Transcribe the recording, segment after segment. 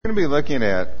going to be looking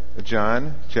at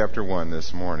John chapter 1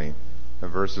 this morning,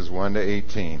 verses 1 to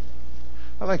 18.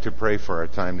 I'd like to pray for our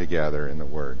time together in the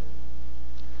Word.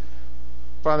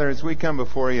 Father, as we come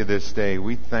before you this day,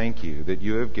 we thank you that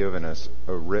you have given us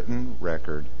a written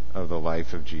record of the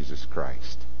life of Jesus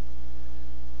Christ.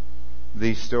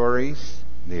 These stories,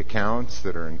 the accounts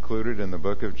that are included in the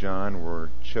book of John, were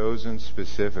chosen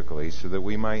specifically so that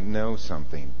we might know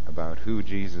something about who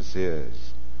Jesus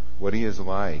is, what he is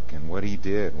like, and what he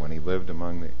did when he lived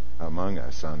among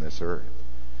us on this earth.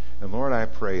 And Lord, I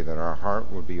pray that our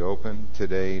heart would be open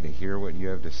today to hear what you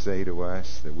have to say to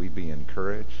us, that we be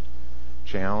encouraged,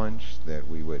 challenged, that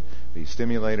we would be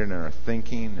stimulated in our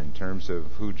thinking in terms of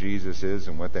who Jesus is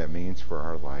and what that means for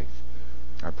our life.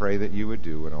 I pray that you would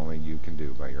do what only you can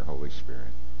do by your Holy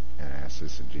Spirit. And I ask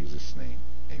this in Jesus' name.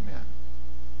 Amen.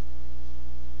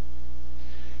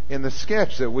 In the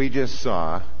sketch that we just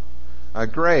saw,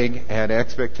 Greg had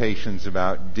expectations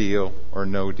about deal or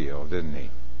no deal, didn't he?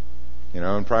 You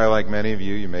know, and probably like many of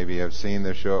you, you maybe have seen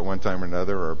this show at one time or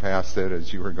another or passed it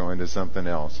as you were going to something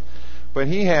else. But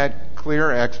he had clear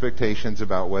expectations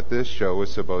about what this show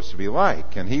was supposed to be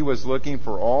like. And he was looking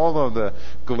for all of the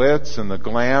glitz and the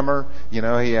glamour. You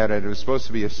know, it was supposed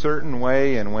to be a certain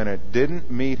way, and when it didn't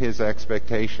meet his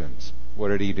expectations, what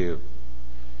did he do?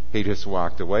 He just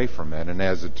walked away from it. And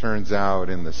as it turns out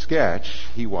in the sketch,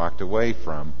 he walked away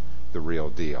from the real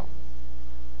deal.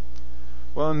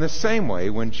 Well, in the same way,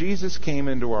 when Jesus came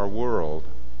into our world,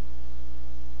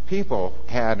 people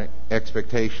had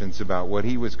expectations about what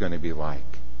he was going to be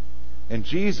like. And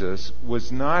Jesus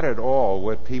was not at all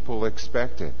what people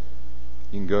expected.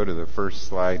 You can go to the first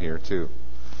slide here, too.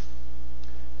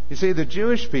 You see, the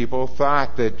Jewish people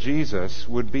thought that Jesus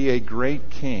would be a great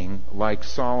king like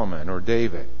Solomon or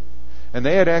David. And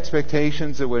they had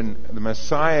expectations that when the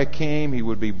Messiah came, he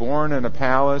would be born in a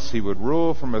palace, he would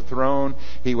rule from a throne,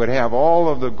 he would have all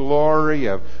of the glory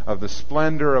of the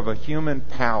splendor of a human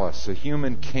palace, a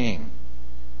human king.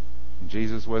 And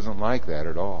Jesus wasn't like that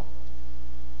at all.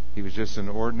 He was just an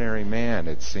ordinary man,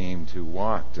 it seemed, who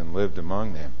walked and lived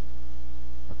among them,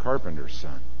 a carpenter's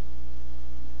son.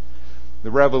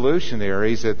 The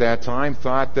revolutionaries at that time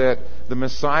thought that the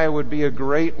Messiah would be a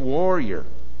great warrior.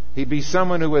 He'd be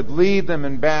someone who would lead them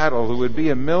in battle, who would be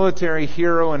a military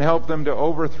hero and help them to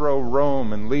overthrow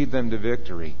Rome and lead them to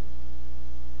victory.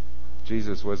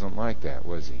 Jesus wasn't like that,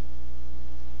 was he?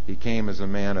 He came as a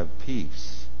man of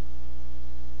peace,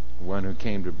 one who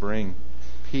came to bring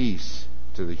peace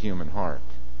to the human heart.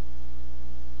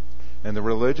 And the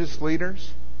religious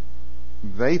leaders,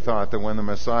 they thought that when the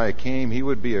Messiah came, he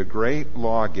would be a great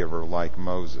lawgiver like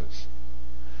Moses.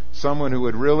 Someone who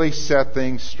would really set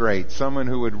things straight. Someone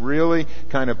who would really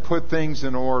kind of put things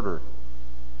in order.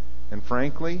 And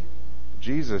frankly,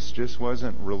 Jesus just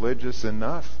wasn't religious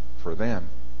enough for them.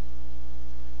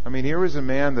 I mean, here was a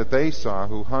man that they saw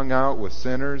who hung out with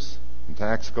sinners and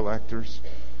tax collectors,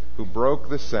 who broke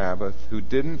the Sabbath, who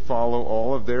didn't follow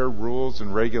all of their rules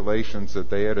and regulations that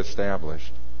they had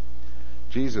established.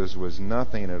 Jesus was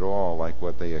nothing at all like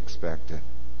what they expected.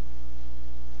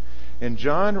 And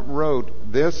John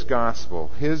wrote this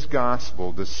gospel, his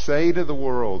gospel, to say to the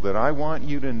world that I want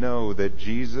you to know that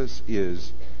Jesus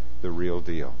is the real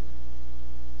deal.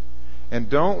 And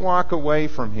don't walk away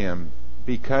from him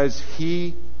because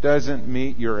he doesn't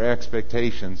meet your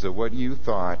expectations of what you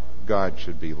thought God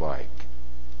should be like.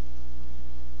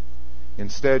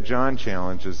 Instead, John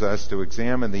challenges us to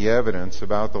examine the evidence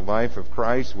about the life of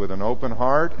Christ with an open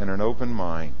heart and an open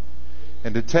mind,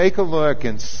 and to take a look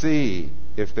and see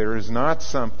if there is not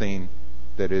something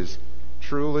that is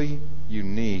truly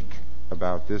unique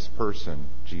about this person,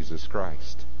 Jesus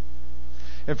Christ.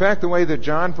 In fact, the way that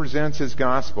John presents his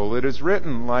gospel, it is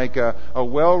written like a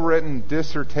well-written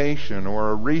dissertation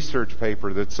or a research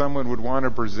paper that someone would want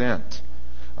to present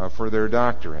for their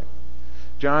doctorate.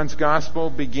 John's gospel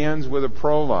begins with a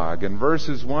prologue, and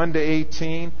verses 1 to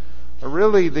 18 are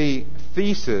really the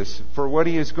thesis for what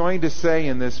he is going to say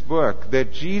in this book,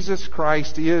 that Jesus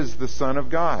Christ is the Son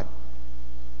of God.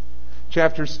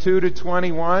 Chapters 2 to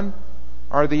 21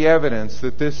 are the evidence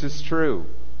that this is true.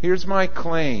 Here's my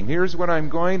claim. Here's what I'm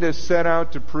going to set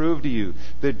out to prove to you,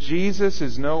 that Jesus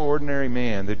is no ordinary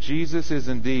man, that Jesus is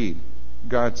indeed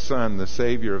God's Son, the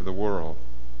Savior of the world.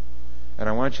 And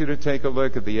I want you to take a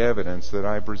look at the evidence that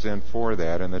I present for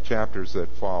that in the chapters that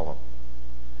follow.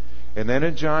 And then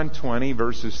in John 20,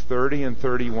 verses 30 and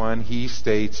 31, he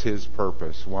states his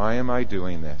purpose. Why am I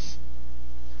doing this?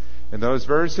 In those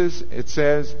verses, it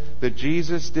says that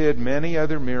Jesus did many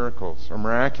other miracles or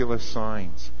miraculous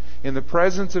signs in the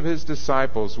presence of his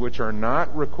disciples, which are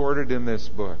not recorded in this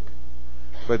book.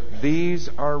 But these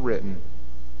are written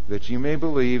that you may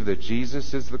believe that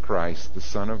Jesus is the Christ, the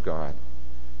Son of God,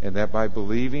 and that by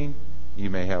believing you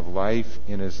may have life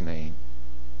in His name.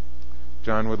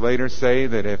 John would later say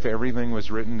that if everything was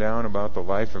written down about the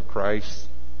life of Christ,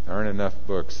 there aren't enough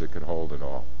books that could hold it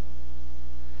all.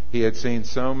 He had seen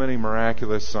so many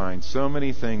miraculous signs, so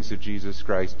many things that Jesus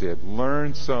Christ did,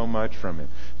 learned so much from Him,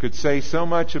 could say so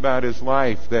much about His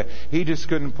life that he just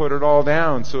couldn't put it all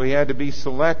down, so he had to be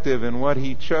selective in what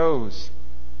he chose.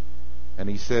 And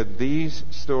he said these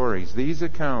stories, these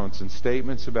accounts and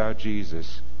statements about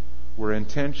Jesus were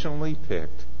intentionally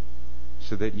picked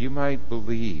so that you might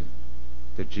believe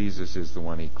that Jesus is the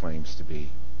one He claims to be,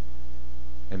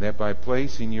 and that by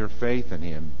placing your faith in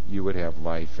Him, you would have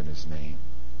life in His name.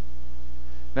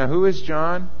 Now, who is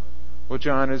John? Well,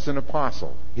 John is an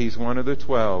apostle. He's one of the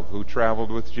 12 who traveled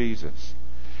with Jesus.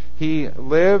 He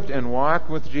lived and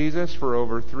walked with Jesus for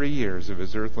over 3 years of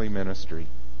His earthly ministry.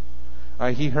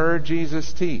 He heard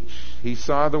Jesus teach. He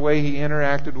saw the way He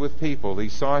interacted with people. He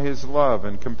saw His love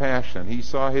and compassion. He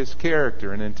saw His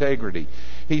character and integrity.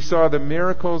 He saw the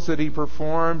miracles that He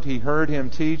performed. He heard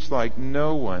Him teach like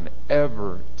no one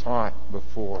ever taught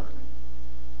before,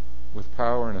 with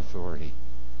power and authority.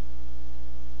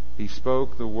 He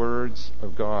spoke the words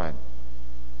of God,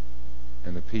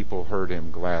 and the people heard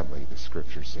Him gladly, the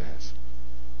Scripture says.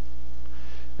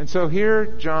 And so here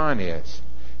John is.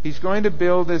 He's going to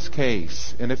build his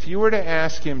case. And if you were to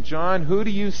ask him, John, who do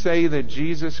you say that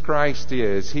Jesus Christ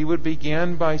is? He would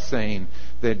begin by saying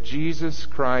that Jesus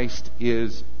Christ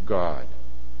is God.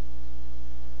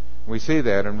 We see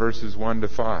that in verses 1 to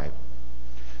 5.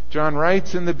 John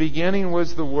writes, in the beginning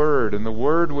was the Word, and the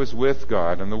Word was with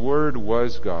God, and the Word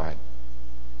was God.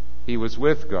 He was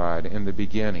with God in the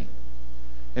beginning.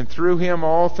 And through Him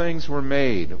all things were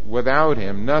made. Without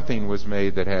Him nothing was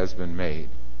made that has been made.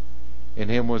 In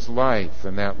Him was life,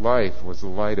 and that life was the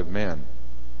light of men.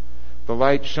 The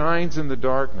light shines in the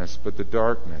darkness, but the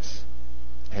darkness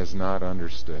has not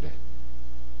understood it.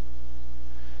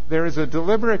 There is a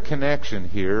deliberate connection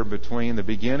here between the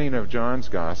beginning of John's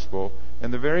Gospel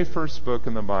and the very first book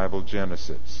in the Bible,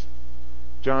 Genesis.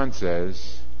 John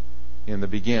says, in the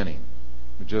beginning,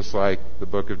 just like the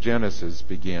book of Genesis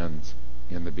begins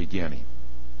in the beginning.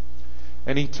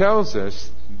 And he tells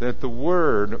us that the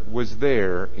Word was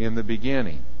there in the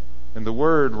beginning. And the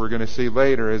Word, we're going to see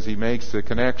later as he makes the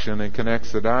connection and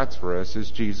connects the dots for us,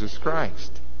 is Jesus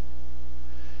Christ.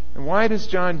 And why does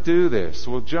John do this?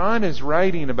 Well, John is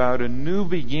writing about a new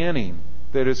beginning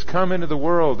that has come into the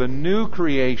world, a new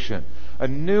creation, a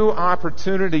new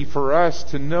opportunity for us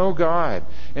to know God.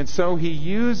 And so he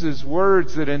uses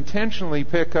words that intentionally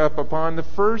pick up upon the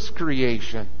first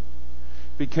creation.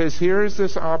 Because here's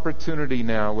this opportunity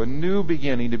now, a new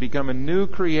beginning, to become a new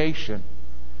creation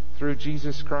through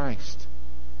Jesus Christ.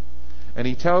 And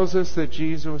he tells us that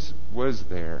Jesus was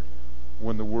there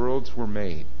when the worlds were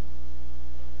made.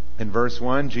 In verse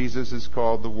 1, Jesus is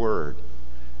called the Word.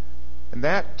 And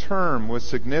that term was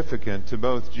significant to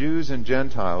both Jews and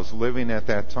Gentiles living at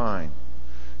that time.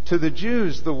 To the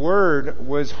Jews, the Word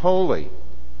was holy.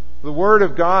 The Word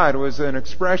of God was an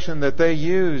expression that they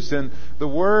used, and the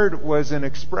Word was an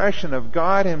expression of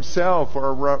God Himself, or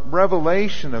a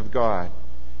revelation of God.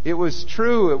 It was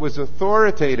true, it was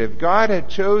authoritative. God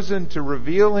had chosen to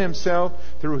reveal Himself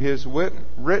through His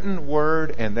written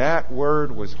Word, and that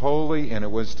Word was holy and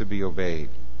it was to be obeyed.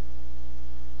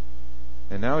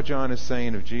 And now John is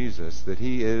saying of Jesus that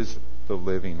He is the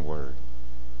living Word.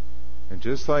 And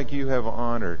just like you have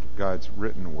honored God's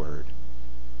written Word,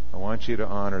 I want you to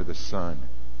honor the Son,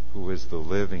 who is the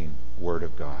living Word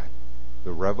of God,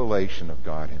 the revelation of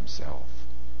God Himself.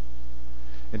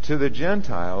 And to the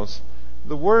Gentiles,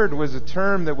 the Word was a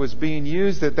term that was being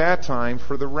used at that time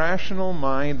for the rational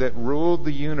mind that ruled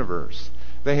the universe.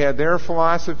 They had their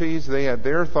philosophies, they had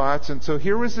their thoughts, and so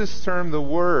here was this term, the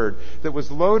Word, that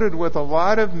was loaded with a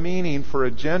lot of meaning for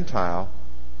a Gentile.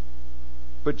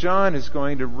 But John is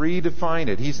going to redefine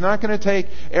it. He's not going to take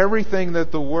everything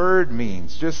that the Word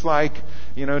means. Just like,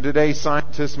 today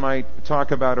scientists might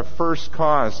talk about a first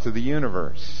cause to the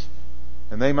universe.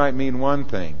 And they might mean one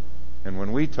thing. And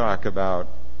when we talk about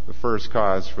the first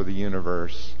cause for the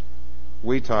universe,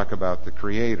 we talk about the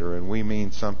Creator and we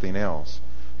mean something else.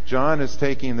 John is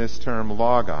taking this term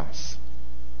logos,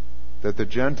 that the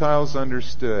Gentiles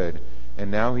understood, and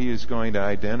now he is going to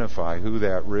identify who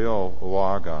that real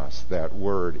logos, that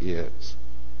Word, is.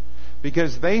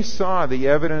 Because they saw the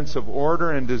evidence of order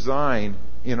and design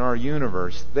in our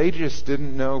universe. They just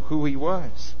didn't know who He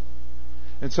was.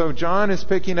 And so John is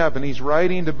picking up, and he's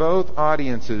writing to both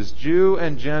audiences, Jew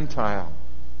and Gentile.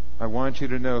 I want you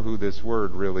to know who this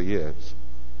Word really is.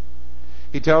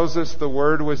 He tells us the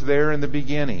Word was there in the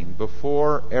beginning,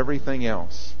 before everything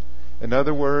else. In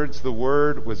other words, the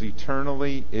Word was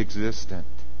eternally existent.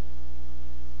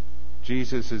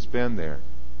 Jesus has been there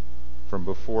from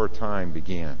before time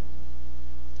began.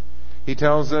 He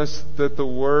tells us that the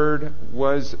Word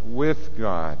was with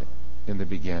God in the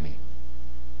beginning.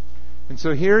 And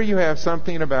so here you have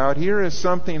here is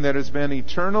something that has been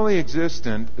eternally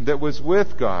existent, that was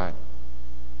with God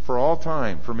for all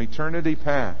time, from eternity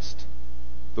past.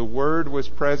 The Word was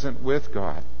present with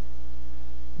God.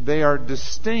 They are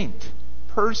distinct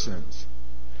persons.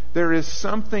 There is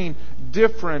something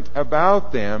different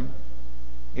about them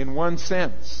in one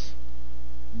sense.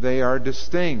 They are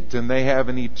distinct and they have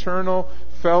an eternal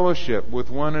fellowship with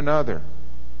one another.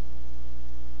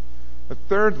 But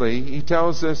thirdly, he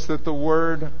tells us that the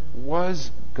Word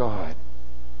was God,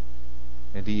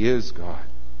 and He is God.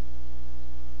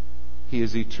 He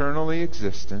is eternally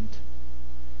existent.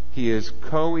 He is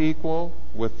co-equal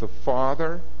with the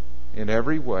Father in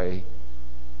every way,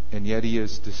 and yet He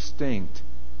is distinct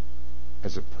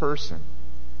as a person,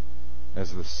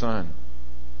 as the Son.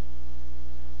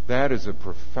 That is a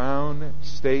profound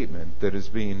statement that is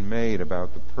being made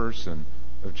about the person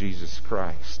of Jesus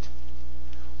Christ.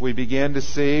 We begin to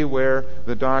see where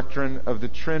the doctrine of the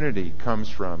Trinity comes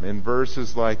from in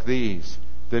verses like these,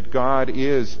 that God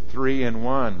is three in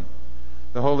one.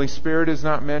 The Holy Spirit is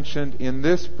not mentioned in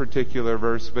this particular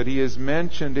verse, but He is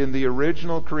mentioned in the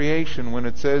original creation when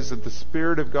it says that the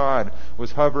Spirit of God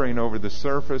was hovering over the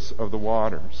surface of the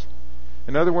waters.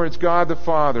 In other words, God the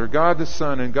Father, God the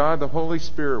Son, and God the Holy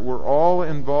Spirit were all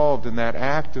involved in that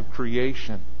act of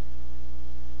creation.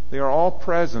 They are all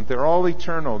present. They're all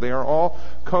eternal. They are all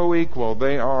co-equal.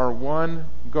 They are one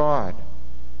God.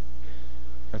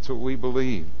 That's what we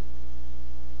believe.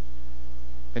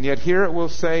 And yet here it will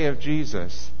say of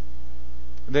Jesus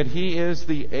that He is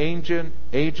the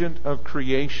agent of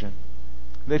creation.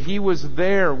 That He was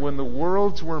there when the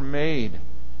worlds were made.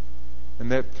 And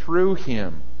that through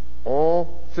Him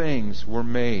all things were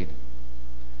made.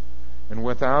 And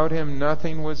without Him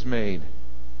nothing was made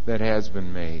that has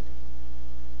been made.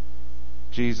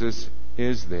 Jesus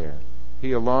is there.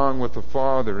 He, along with the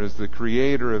Father, is the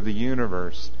creator of the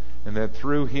universe, and that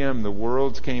through Him the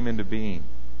worlds came into being.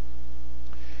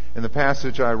 In the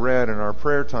passage I read in our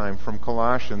prayer time from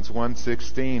Colossians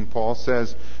 1:16, Paul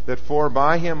says that for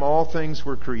by Him all things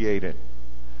were created,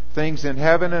 things in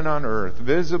heaven and on earth,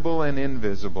 visible and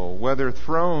invisible, whether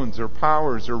thrones or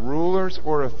powers or rulers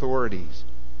or authorities.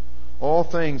 All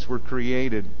things were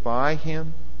created by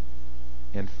Him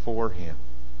and for Him.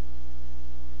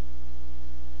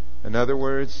 In other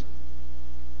words,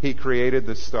 He created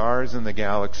the stars and the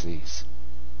galaxies,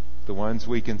 the ones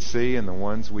we can see and the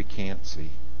ones we can't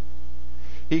see.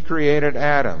 He created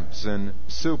atoms and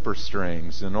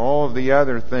superstrings and all of the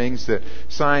other things that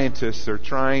scientists are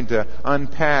trying to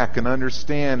unpack and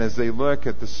understand as they look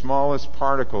at the smallest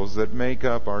particles that make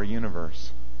up our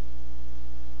universe.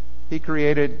 He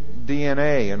created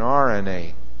DNA and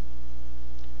RNA.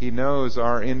 He knows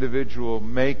our individual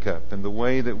makeup and the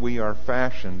way that we are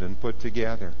fashioned and put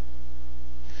together.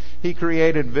 He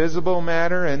created visible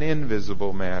matter and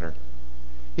invisible matter.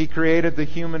 He created the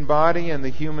human body and the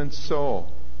human soul.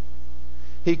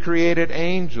 He created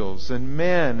angels and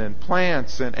men and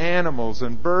plants and animals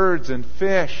and birds and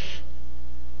fish.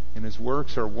 And His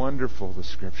works are wonderful, the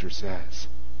Scripture says.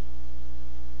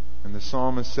 And the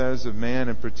psalmist says of man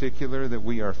in particular that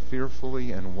we are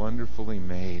fearfully and wonderfully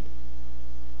made.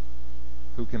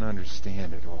 Who can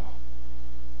understand it all?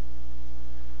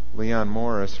 Leon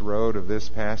Morris wrote of this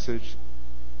passage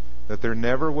that there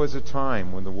never was a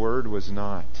time when the Word was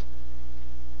not,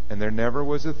 and there never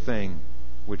was a thing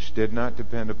which did not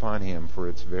depend upon Him for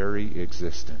its very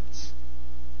existence.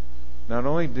 Not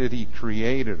only did He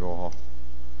create it all,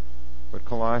 but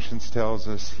Colossians tells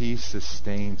us He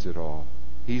sustains it all.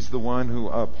 He's the one who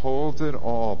upholds it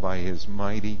all by His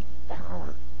mighty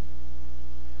power.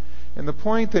 And the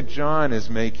point that John is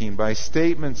making by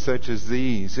statements such as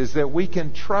these is that we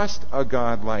can trust a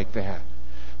God like that.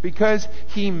 Because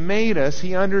He made us,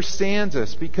 He understands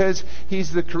us. Because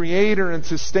He's the creator and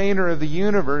sustainer of the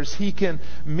universe, He can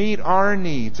meet our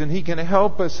needs and He can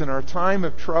help us in our time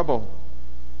of trouble.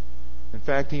 In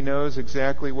fact, He knows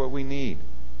exactly what we need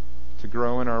to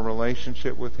grow in our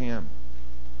relationship with Him,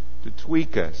 to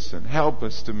tweak us and help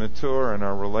us to mature in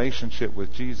our relationship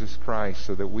with Jesus Christ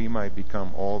so that we might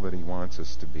become all that He wants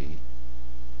us to be.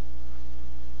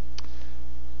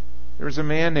 There was a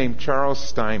man named Charles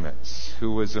Steinmetz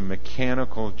who was a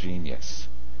mechanical genius.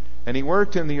 And he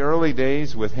worked in the early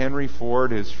days with Henry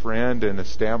Ford, his friend, in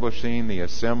establishing the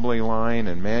assembly line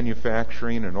and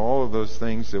manufacturing and all of those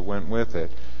things that went with it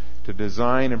to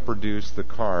design and produce the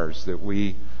cars that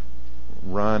we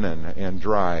run and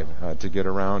drive to get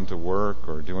around to work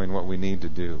or doing what we need to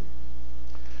do.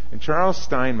 And Charles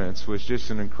Steinmetz was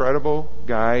just an incredible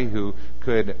guy who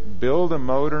could build a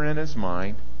motor in his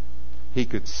mind. He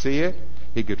could see it.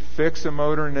 He could fix a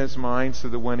motor in his mind so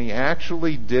that when he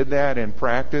actually did that in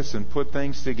practice and put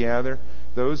things together,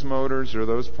 those motors or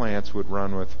those plants would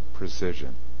run with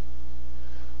precision.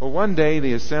 Well, one day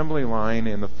the assembly line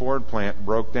in the Ford plant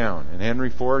broke down, and Henry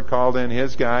Ford called in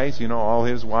his guys, all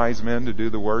his wise men, to do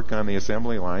the work on the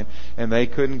assembly line, and they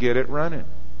couldn't get it running.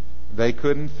 They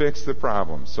couldn't fix the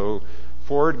problem. So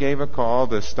Ford gave a call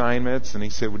to Steinmetz, and he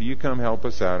said, "Would you come help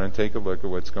us out and take a look at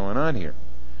what's going on here?"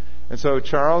 And so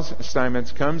Charles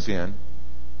Steinmetz comes in.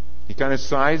 He kind of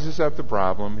sizes up the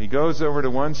problem. He goes over to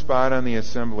one spot on the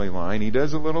assembly line. He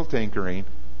does a little tinkering,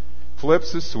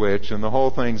 flips the switch, and the whole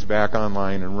thing's back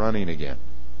online and running again.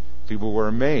 People were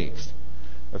amazed.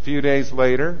 A few days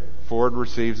later, Ford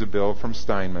receives a bill from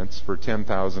Steinmetz for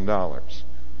 $10,000.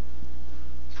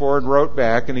 Ford wrote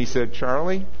back and he said,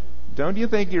 "Charlie, don't you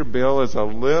think your bill is a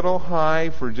little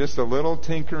high for just a little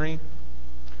tinkering?"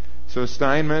 So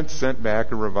Steinmetz sent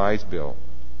back a revised bill.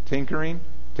 Tinkering,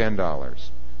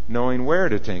 $10. Knowing where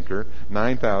to tinker,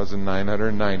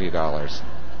 $9,990.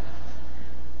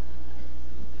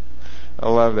 I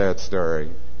love that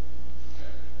story.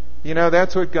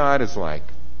 That's what God is like.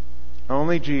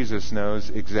 Only Jesus knows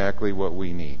exactly what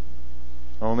we need.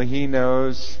 Only He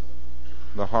knows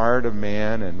the heart of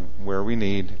man and where we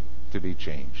need to be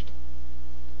changed.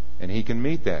 And He can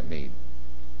meet that need.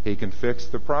 He can fix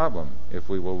the problem if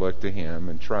we will look to Him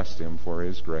and trust Him for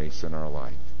His grace in our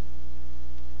life.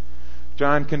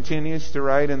 John continues to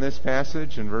write in this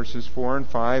passage in verses 4 and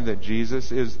 5 that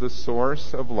Jesus is the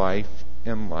source of life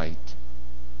and light.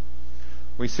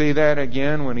 We see that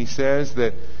again when he says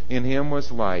that in Him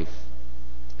was life,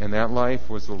 and that life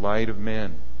was the light of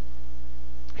men.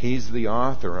 He's the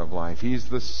author of life. He's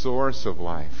the source of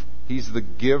life. He's the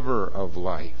giver of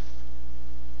life.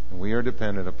 And we are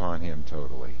dependent upon Him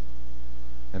totally.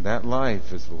 And that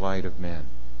life is the light of men.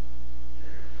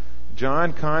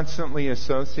 John constantly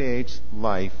associates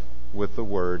life with the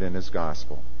Word in his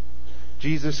gospel.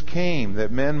 Jesus came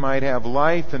that men might have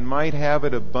life and might have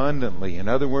it abundantly. In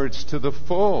other words, to the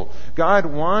full. God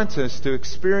wants us to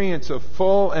experience a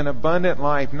full and abundant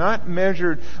life, not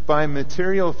measured by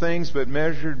material things, but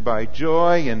measured by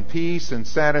joy and peace and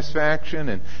satisfaction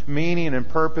and meaning and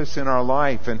purpose in our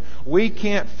life. And we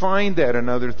can't find that in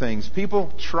other things.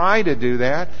 People try to do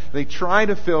that. They try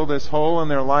to fill this hole in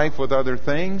their life with other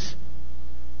things.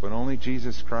 But only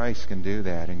Jesus Christ can do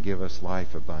that and give us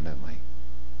life abundantly.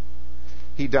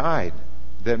 He died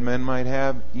that men might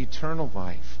have eternal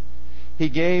life. He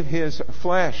gave His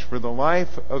flesh for the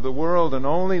life of the world, and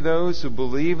only those who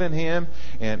believe in Him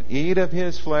and eat of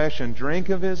His flesh and drink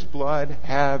of His blood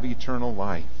have eternal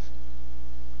life.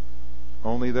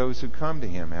 Only those who come to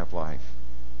Him have life.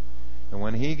 And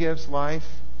when He gives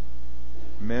life,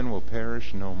 men will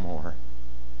perish no more.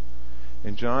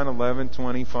 In John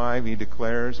 11:25, He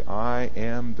declares, "I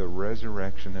am the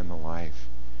resurrection and the life.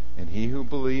 And he who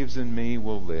believes in me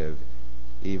will live,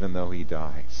 even though he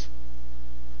dies."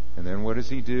 And then what does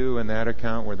He do in that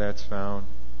account where that's found?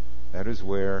 That is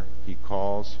where He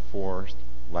calls forth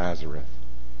Lazarus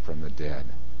from the dead.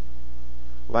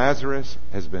 Lazarus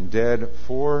has been dead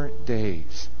 4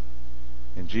 days.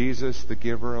 And Jesus, the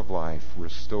giver of life,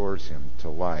 restores him to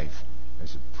life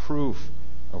as a proof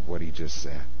of what He just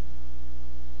said.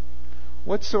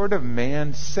 What sort of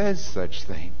man says such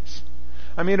things?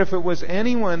 I mean, if it was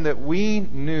anyone that we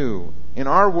knew in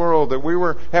our world that we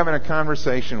were having a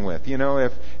conversation with,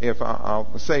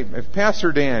 if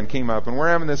Pastor Dan came up and we're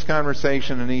having this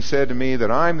conversation and he said to me that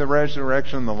I'm the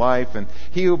resurrection and the life and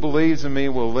he who believes in me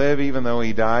will live even though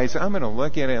he dies, I'm going to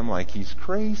look at him like he's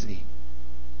crazy.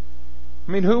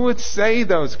 I mean, who would say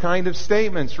those kind of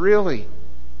statements, really?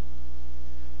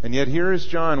 And yet here is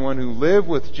John, one who lived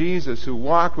with Jesus, who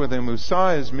walked with Him, who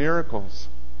saw His miracles.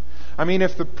 I mean,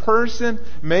 if the person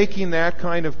making that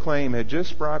kind of claim had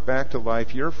just brought back to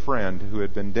life your friend who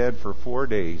had been dead for 4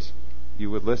 days, you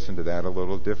would listen to that a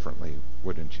little differently,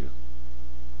 wouldn't you?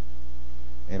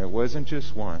 And it wasn't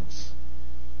just once,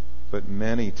 but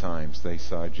many times they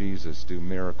saw Jesus do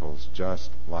miracles just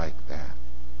like that.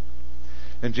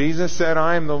 And Jesus said,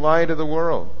 "I am the light of the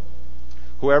world.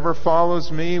 Whoever follows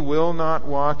me will not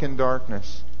walk in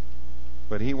darkness,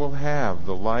 but he will have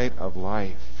the light of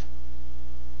life."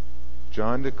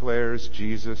 John declares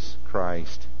Jesus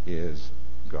Christ is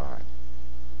God.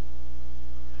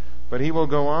 But he will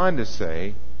go on to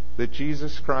say that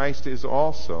Jesus Christ is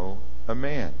also a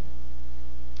man.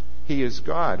 He is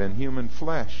God in human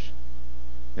flesh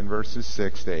in verses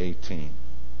 6 to 18.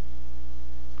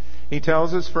 He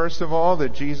tells us, first of all,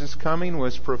 that Jesus' coming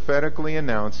was prophetically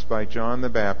announced by John the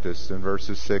Baptist in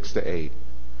verses 6 to 8.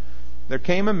 There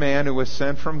came a man who was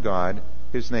sent from God.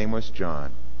 His name was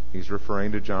John. He's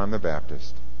referring to John the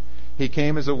Baptist. He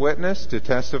came as a witness to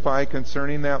testify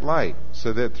concerning that light,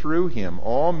 so that through him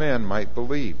all men might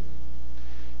believe.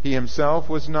 He himself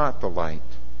was not the light.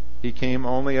 He came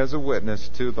only as a witness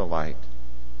to the light.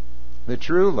 The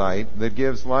true light that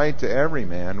gives light to every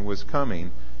man was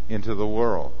coming into the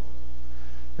world.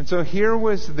 And so here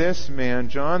was this man,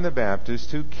 John the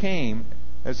Baptist, who came,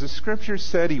 as the Scripture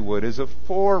said he would, as a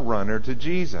forerunner to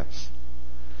Jesus.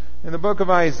 In the book of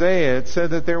Isaiah, it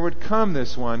said that there would come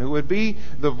this one who would be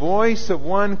the voice of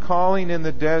one calling in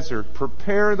the desert,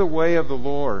 "Prepare the way of the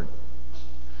Lord."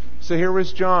 So here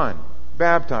was John,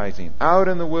 baptizing, out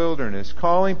in the wilderness,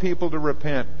 calling people to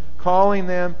repent, calling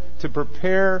them to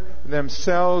prepare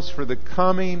themselves for the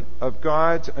coming of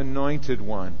God's anointed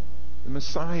one, the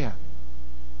Messiah.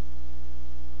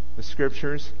 The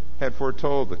Scriptures had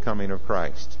foretold the coming of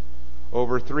Christ.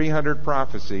 Over 300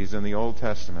 prophecies in the Old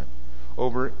Testament.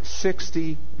 Over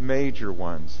 60 major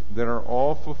ones that are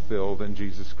all fulfilled in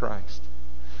Jesus Christ.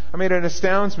 I mean, it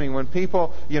astounds me when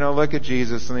people, look at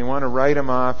Jesus and they want to write him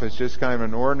off as just kind of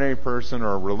an ordinary person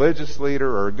or a religious leader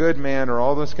or a good man or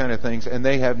all those kind of things, and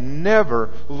they have never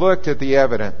looked at the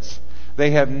evidence.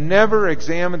 They have never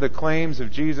examined the claims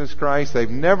of Jesus Christ. They've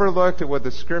never looked at what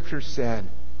the Scripture said.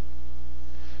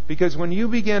 Because when you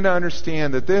begin to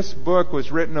understand that this book was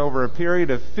written over a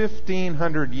period of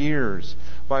 1,500 years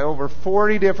by over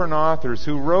 40 different authors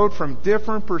who wrote from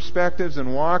different perspectives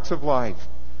and walks of life,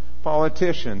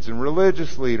 politicians and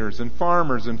religious leaders and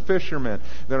farmers and fishermen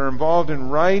that are involved in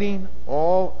writing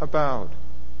all about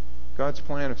God's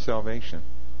plan of salvation.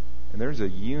 And there's a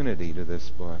unity to this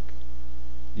book.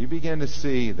 You begin to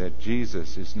see that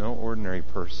Jesus is no ordinary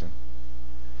person.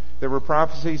 There were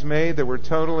prophecies made that were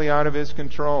totally out of His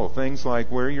control. Things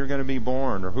like where you're going to be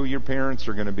born or who your parents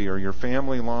are going to be or your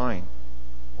family line.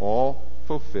 All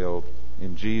fulfilled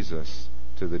in Jesus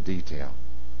to the detail.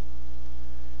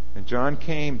 And John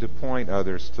came to point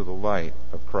others to the light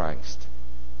of Christ.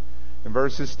 In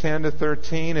verses 10 to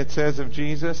 13 it says of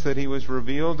Jesus that He was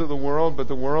revealed to the world, but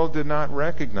the world did not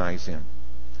recognize Him.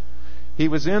 He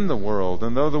was in the world,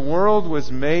 and though the world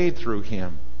was made through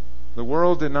Him, the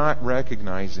world did not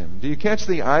recognize Him. Do you catch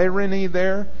the irony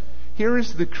there? Here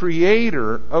is the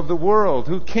Creator of the world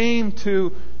who came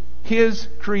to His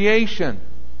creation.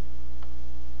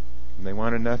 And they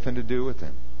wanted nothing to do with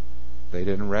Him. They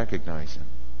didn't recognize Him.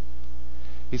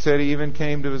 He said He even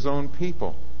came to His own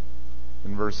people.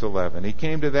 In verse 11, He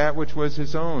came to that which was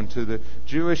His own, to the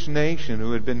Jewish nation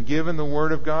who had been given the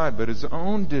Word of God, but His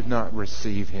own did not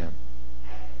receive Him.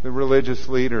 The religious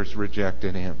leaders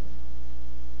rejected Him.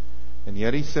 And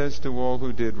yet He says to all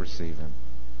who did receive Him,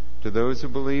 to those who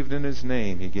believed in His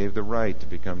name, He gave the right to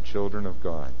become children of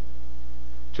God.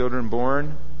 Children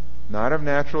born not of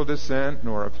natural descent,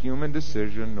 nor of human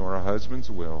decision, nor a husband's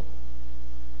will,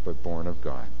 but born of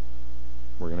God.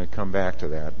 We're going to come back to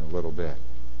that in a little bit.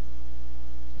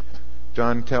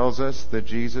 John tells us that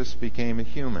Jesus became a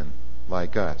human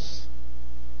like us.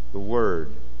 The Word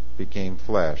became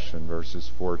flesh in verses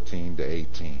 14 to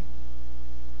 18.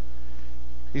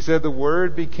 He said, "The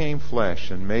Word became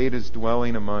flesh and made His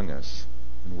dwelling among us,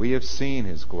 and we have seen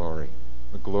His glory,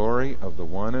 the glory of the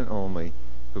one and only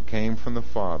who came from the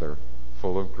Father,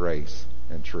 full of grace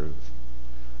and truth."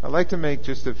 I'd like to make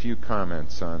just a few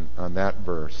comments on that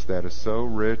verse that is so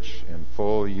rich and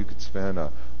full you could spend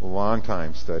a long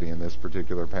time studying this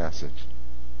particular passage.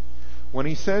 When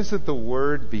he says that the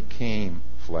Word became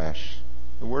flesh,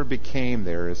 the word "became"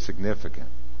 there is significant.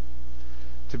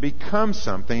 To become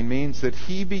something means that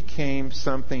He became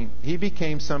something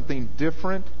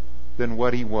different than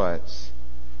what He was.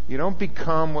 You don't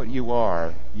become what you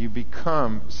are, you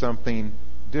become something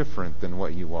different than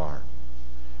what you are.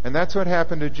 And that's what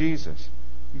happened to Jesus.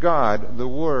 God, the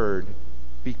Word,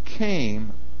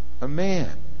 became a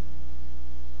man.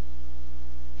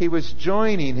 He was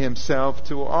joining Himself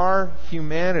to our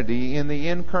humanity in the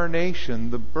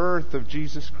incarnation, the birth of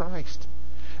Jesus Christ.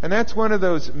 And that's one of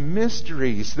those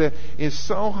mysteries that is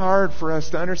so hard for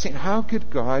us to understand. How could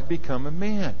God become a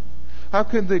man? How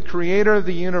could the Creator of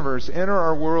the universe enter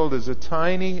our world as a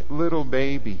tiny little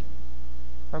baby?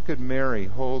 How could Mary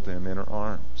hold Him in her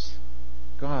arms?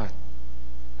 God,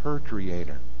 her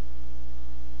Creator.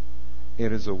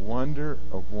 It is a wonder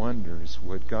of wonders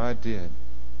what God did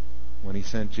when He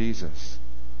sent Jesus.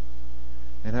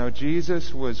 And how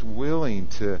Jesus was willing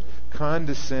to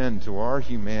condescend to our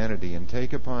humanity and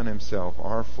take upon himself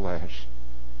our flesh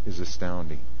is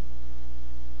astounding.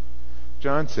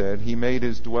 John said he made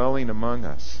his dwelling among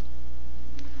us.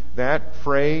 That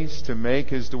phrase, to make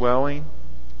his dwelling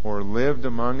or lived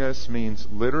among us, means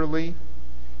literally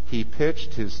he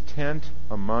pitched his tent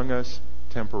among us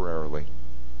temporarily.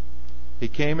 He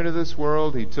came into this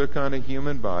world, he took on a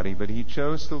human body, but he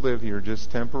chose to live here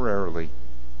just temporarily.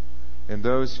 In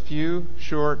those few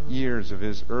short years of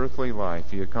his earthly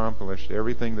life, he accomplished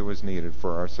everything that was needed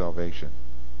for our salvation.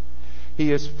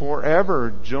 He is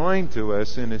forever joined to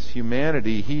us in his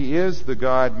humanity. He is the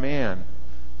God-man,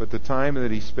 but the time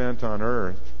that he spent on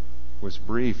earth was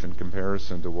brief in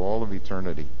comparison to all of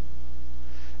eternity.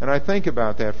 And I think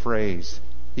about that phrase,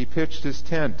 he pitched his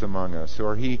tent among us,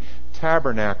 or he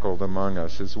tabernacled among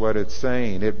us, is what it's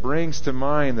saying. It brings to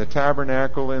mind the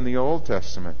tabernacle in the Old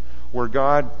Testament, where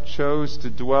God chose to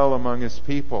dwell among his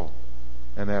people,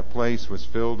 and that place was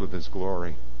filled with his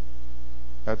glory.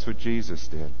 That's what Jesus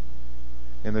did.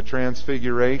 In the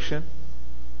Transfiguration,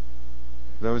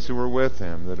 those who were with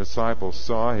him, the disciples,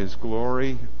 saw his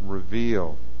glory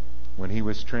revealed when he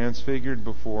was transfigured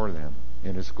before them,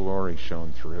 and his glory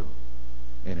shone through.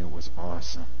 And it was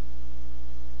awesome.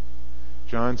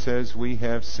 John says we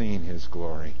have seen his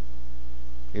glory.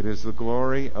 It is the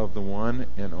glory of the one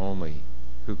and only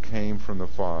who came from the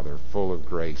Father, full of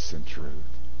grace and truth.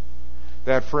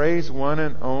 That phrase, one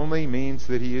and only, means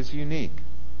that he is unique.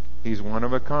 He's one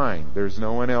of a kind. There's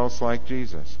no one else like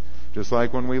Jesus. Just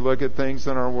like when we look at things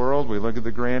in our world, we look at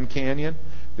the Grand Canyon.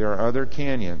 There are other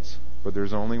canyons, but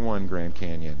there's only one Grand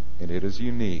Canyon, and it is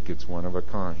unique. It's one of a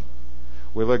kind.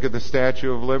 We look at the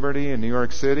Statue of Liberty in New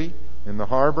York City, in the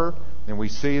harbor, and we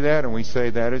see that and we say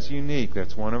that is unique.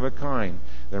 That's one of a kind.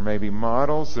 There may be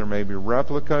models, there may be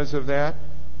replicas of that,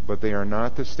 but they are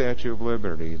not the Statue of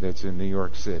Liberty that's in New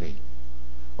York City.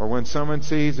 Or when someone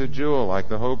sees a jewel like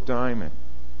the Hope Diamond,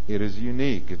 it is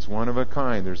unique. It's one of a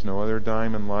kind. There's no other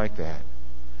diamond like that.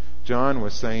 John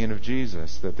was saying of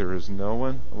Jesus that there is no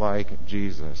one like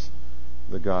Jesus,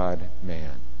 the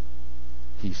God-man.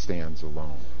 He stands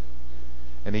alone.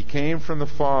 And he came from the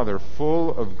Father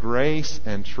full of grace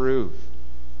and truth.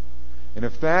 And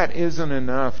if that isn't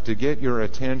enough to get your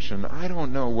attention, I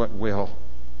don't know what will.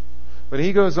 But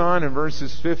he goes on in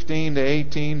verses 15 to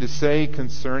 18 to say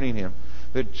concerning him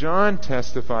that John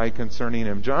testified concerning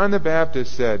him. John the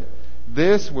Baptist said,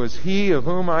 "This was he of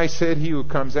whom I said, he who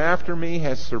comes after me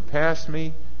has surpassed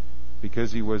me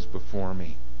because he was before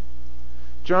me."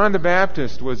 John the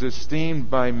Baptist was esteemed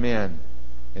by men,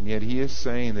 and yet he is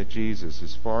saying that Jesus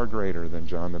is far greater than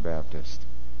John the Baptist.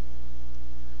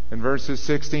 In verses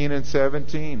 16 and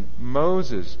 17,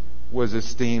 Moses was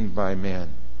esteemed by men,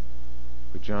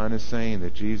 but John is saying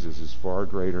that Jesus is far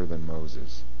greater than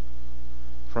Moses.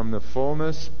 From the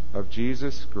fullness of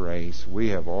Jesus' grace, we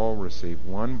have all received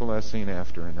one blessing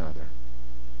after another.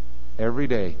 Every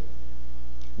day,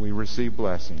 we receive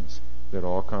blessings that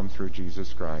all come through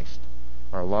Jesus Christ.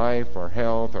 Our life, our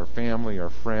health, our family, our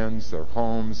friends, our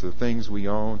homes, the things we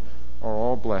own are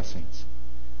all blessings.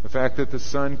 The fact that the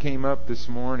sun came up this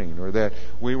morning or that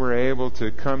we were able to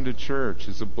come to church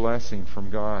is a blessing from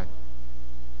God.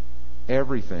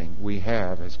 Everything we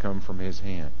have has come from his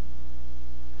hand.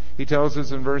 He tells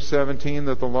us in verse 17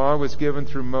 that the law was given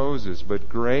through Moses, but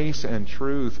grace and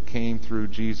truth came through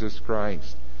Jesus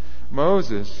Christ.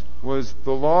 Moses was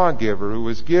the lawgiver who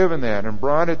was given that and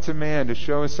brought it to man to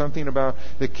show us something about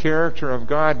the character of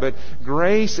God. But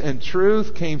grace and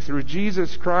truth came through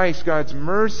Jesus Christ, God's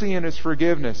mercy and his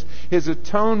forgiveness. His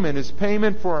atonement, his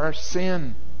payment for our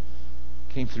sin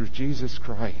came through Jesus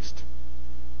Christ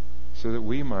so that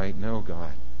we might know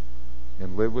God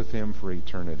and live with him for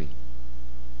eternity.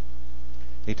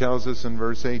 He tells us in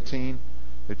verse 18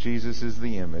 that Jesus is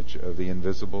the image of the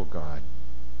invisible God.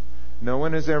 No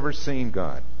one has ever seen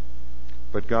God,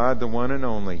 but God, the one and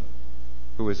only,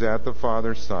 who is at the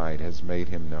Father's side, has made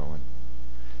him known.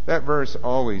 That verse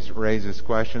always raises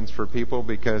questions for people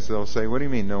because they'll say, what do you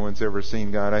mean no one's ever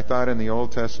seen God? I thought in the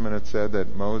Old Testament it said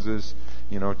that Moses,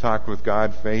 talked with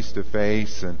God face to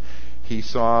face and he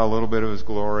saw a little bit of his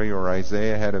glory, or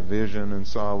Isaiah had a vision and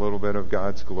saw a little bit of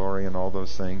God's glory and all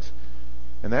those things.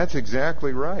 And that's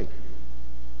exactly right.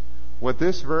 What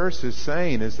this verse is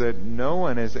saying is that no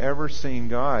one has ever seen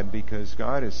God because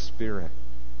God is spirit.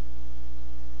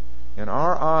 And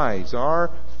our eyes, our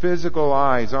physical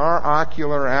eyes, our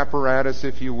ocular apparatus,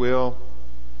 if you will,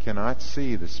 cannot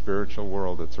see the spiritual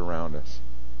world that's around us.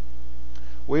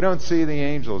 We don't see the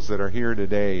angels that are here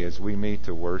today as we meet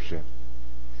to worship.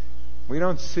 We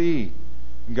don't see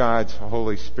God's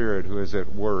Holy Spirit who is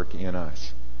at work in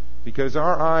us. because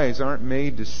our eyes aren't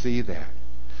made to see that.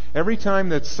 Every time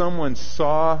that someone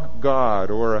saw God,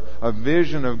 or a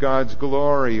vision of God's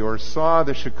glory, or saw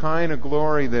the Shekinah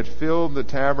glory that filled the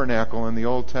tabernacle in the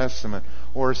Old Testament,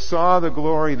 or saw the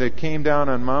glory that came down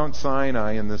on Mount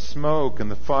Sinai in the smoke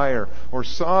and the fire, or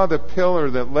saw the pillar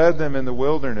that led them in the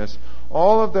wilderness,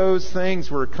 all of those things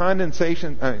were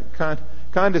condescensions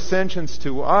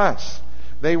to us.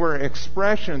 They were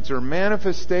expressions or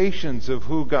manifestations of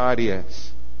who God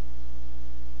is.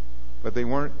 But they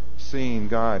weren't seeing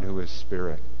God, who is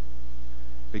Spirit,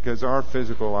 because our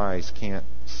physical eyes can't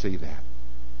see that.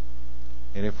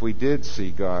 And if we did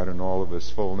see God in all of His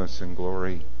fullness and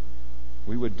glory,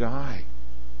 we would die,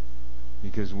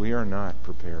 because we are not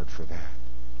prepared for that.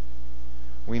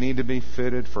 We need to be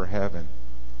fitted for heaven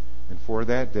and for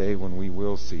that day when we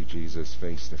will see Jesus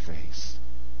face to face.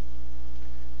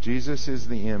 Jesus is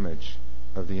the image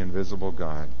of the invisible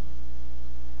God.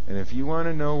 And if you want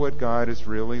to know what God is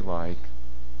really like,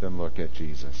 then look at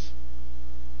Jesus.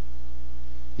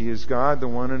 He is God, the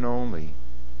one and only,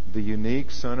 the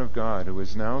unique Son of God, who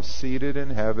is now seated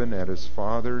in heaven at His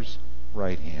Father's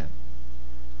right hand.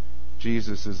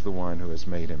 Jesus is the one who has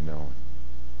made Him known.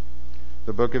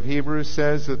 The book of Hebrews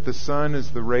says that the Son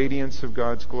is the radiance of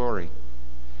God's glory.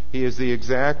 He is the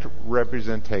exact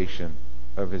representation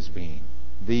of His being.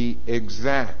 The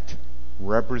exact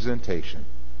representation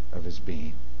of His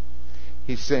being.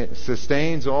 He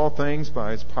sustains all things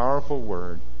by His powerful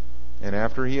word. And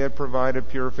after He had provided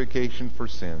purification for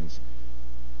sins,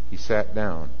 He sat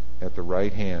down at the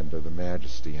right hand of the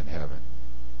Majesty in heaven.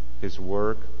 His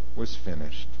work was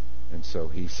finished, and so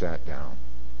He sat down.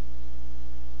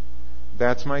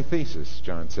 That's my thesis,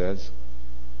 John says.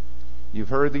 You've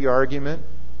heard the argument,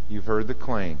 you've heard the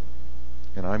claim,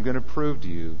 and I'm going to prove to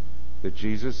you that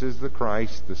Jesus is the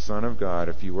Christ, the Son of God,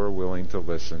 if you are willing to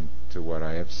listen to what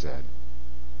I have said.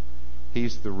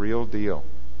 He's the real deal.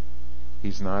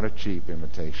 He's not a cheap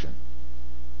imitation.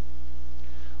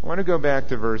 I want to go back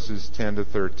to verses 10 to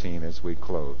 13 as we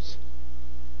close.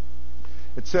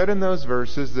 It said in those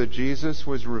verses that Jesus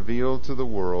was revealed to the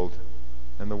world,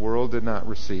 and the world did not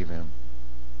receive Him.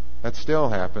 That still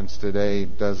happens today,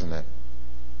 doesn't it?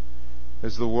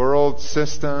 As the world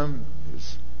system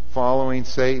is following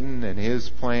Satan and his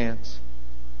plans,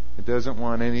 it doesn't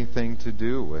want anything to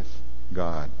do with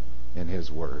God and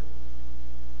His Word.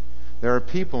 There are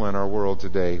people in our world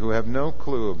today who have no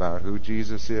clue about who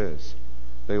Jesus is.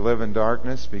 They live in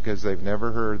darkness because they've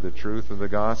never heard the truth of the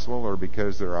gospel, or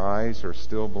because their eyes are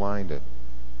still blinded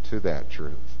to that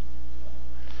truth.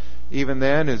 Even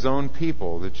then, His own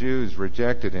people, the Jews,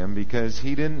 rejected Him because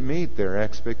He didn't meet their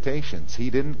expectations.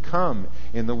 He didn't come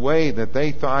in the way that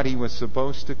they thought He was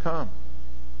supposed to come.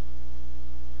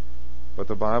 But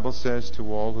the Bible says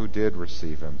to all who did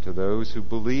receive Him, to those who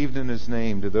believed in His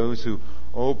name, to those who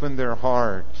opened their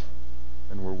heart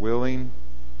and were willing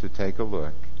to take a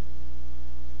look,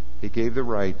 He gave the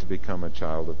right to become a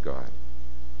child of God.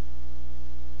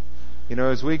 You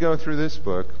know, as we go through this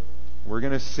book, we're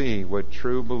going to see what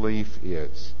true belief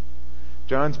is.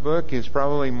 John's book is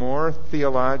probably more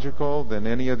theological than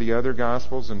any of the other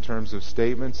Gospels in terms of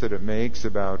statements that it makes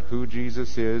about who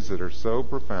Jesus is that are so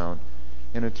profound,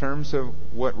 and in terms of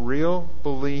what real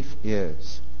belief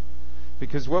is.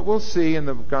 Because what we'll see in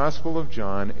the Gospel of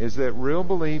John is that real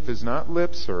belief is not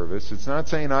lip service. It's not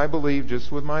saying, I believe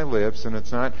just with my lips, and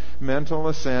it's not mental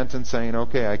assent and saying,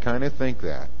 okay, I kind of think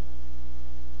that.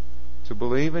 To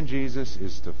believe in Jesus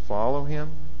is to follow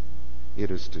Him.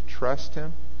 It is to trust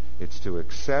Him. It's to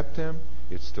accept Him.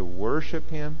 It's to worship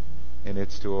Him. And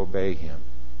it's to obey Him.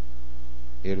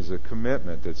 It is a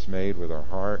commitment that's made with our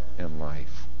heart and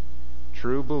life.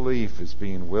 True belief is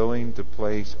being willing to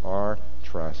place our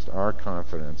trust, our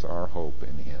confidence, our hope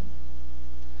in Him.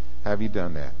 Have you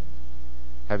done that?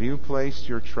 Have you placed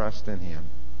your trust in Him?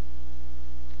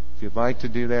 If you'd like to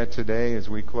do that today as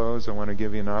we close, I want to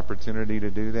give you an opportunity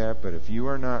to do that. But if you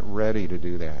are not ready to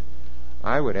do that,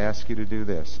 I would ask you to do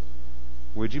this.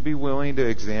 Would you be willing to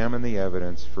examine the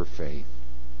evidence for faith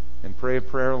and pray a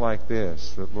prayer like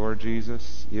this, that Lord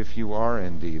Jesus, if you are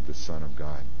indeed the Son of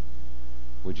God,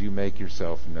 would you make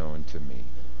yourself known to me?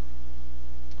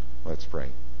 Let's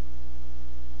pray.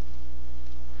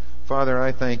 Father,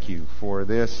 I thank you for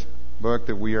this book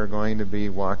that we are going to be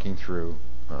walking through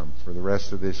for the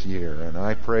rest of this year. And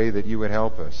I pray that you would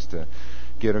help us to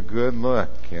get a good look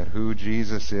at who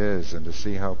Jesus is and to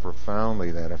see how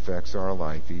profoundly that affects our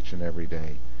life each and every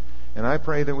day. And I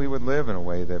pray that we would live in a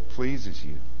way that pleases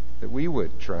you, that we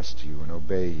would trust you and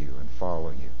obey you and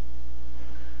follow you.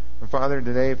 And Father,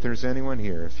 today, if there's anyone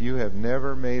here, if you have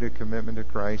never made a commitment to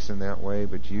Christ in that way,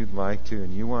 but you'd like to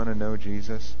and you want to know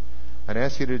Jesus, I'd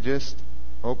ask you to just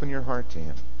open your heart to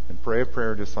Him and pray a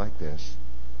prayer just like this.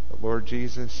 But Lord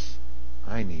Jesus,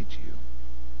 I need you.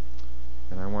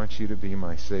 And I want you to be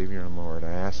my Savior and Lord.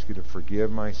 I ask you to forgive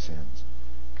my sins.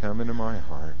 Come into my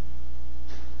heart.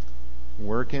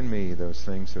 Work in me those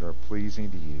things that are pleasing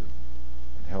to you.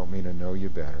 And help me to know you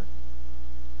better.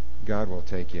 God will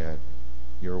take you at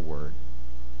your word.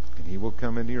 And He will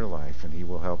come into your life and He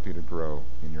will help you to grow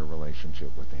in your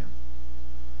relationship with Him.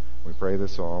 We pray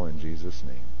this all in Jesus'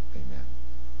 name. Amen.